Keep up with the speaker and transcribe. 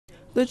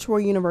The Troy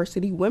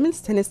University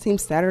women's tennis team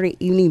Saturday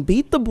evening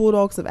beat the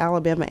Bulldogs of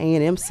Alabama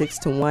A&M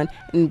 6-1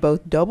 in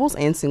both doubles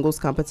and singles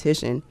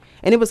competition.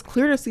 And it was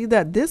clear to see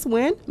that this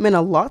win meant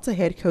a lot to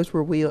head coach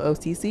Will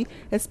OCC,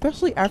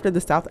 especially after the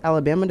South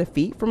Alabama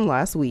defeat from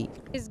last week.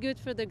 It's good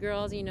for the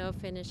girls,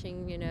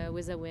 finishing,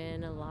 with a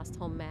win, a last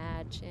home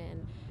match,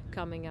 and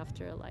coming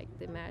after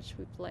the match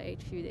we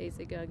played a few days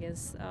ago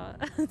against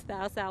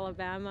South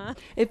Alabama.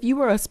 If you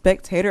were a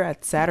spectator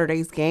at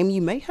Saturday's game,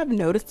 you may have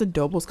noticed the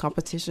doubles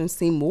competition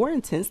seemed more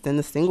intense than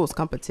the singles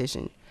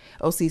competition.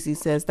 OCC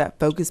says that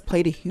focus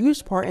played a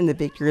huge part in the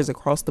victories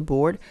across the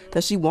board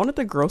that she wanted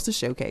the girls to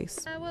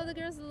showcase. Well, the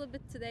girls a little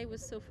bit today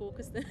was so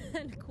focused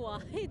and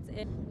quiet.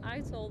 And I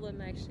told them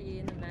actually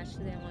in the match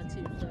today I want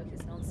to focus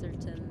on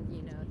certain,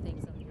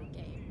 things on your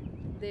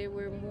game. They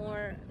were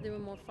more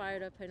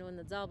fired up. I know in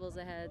the doubles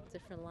I had a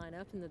different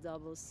lineup in the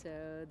doubles, so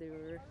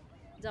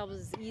doubles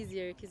is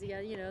easier because you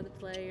got the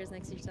players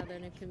next to each other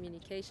and the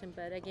communication.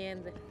 But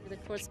again, the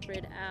court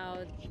spread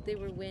out. They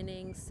were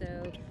winning,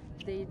 so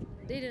they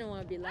didn't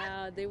want to be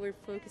loud. They were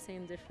focusing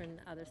on different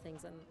other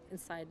things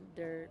inside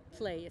their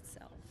play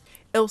itself.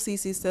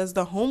 LCC says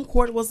the home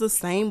court was the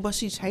same, but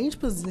she changed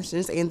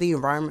positions and the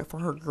environment for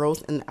her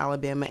girls in the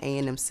Alabama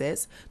A&M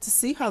sets to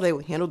see how they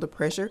would handle the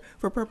pressure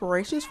for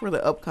preparations for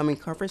the upcoming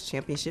conference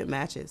championship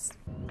matches.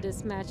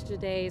 This match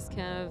today is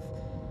kind of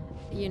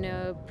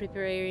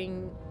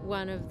preparing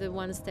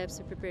one steps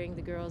of preparing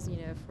the girls,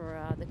 for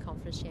the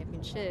conference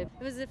championship.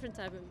 It was a different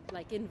type of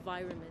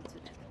environment to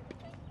them.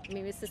 I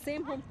mean, it's the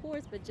same home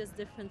courts, but just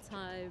different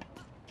type,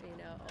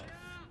 of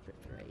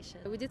preparation.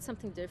 We did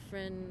something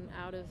different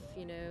out of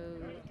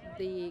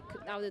the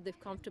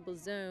comfortable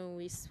zone.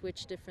 We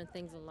switched different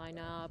things in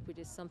lineup. We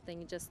did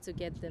something just to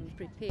get them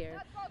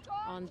prepared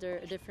under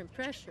a different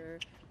pressure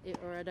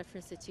or a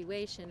different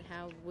situation.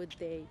 How would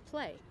they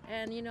play?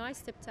 And I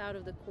stepped out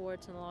of the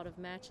court in a lot of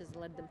matches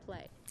and let them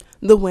play.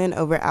 The win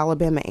over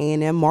Alabama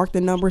A&M marked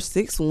the number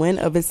 6 win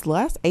of its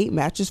last 8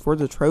 matches for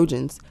the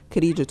Trojans.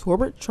 Khadijah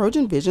Torbert,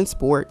 TrojanVision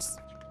Sports.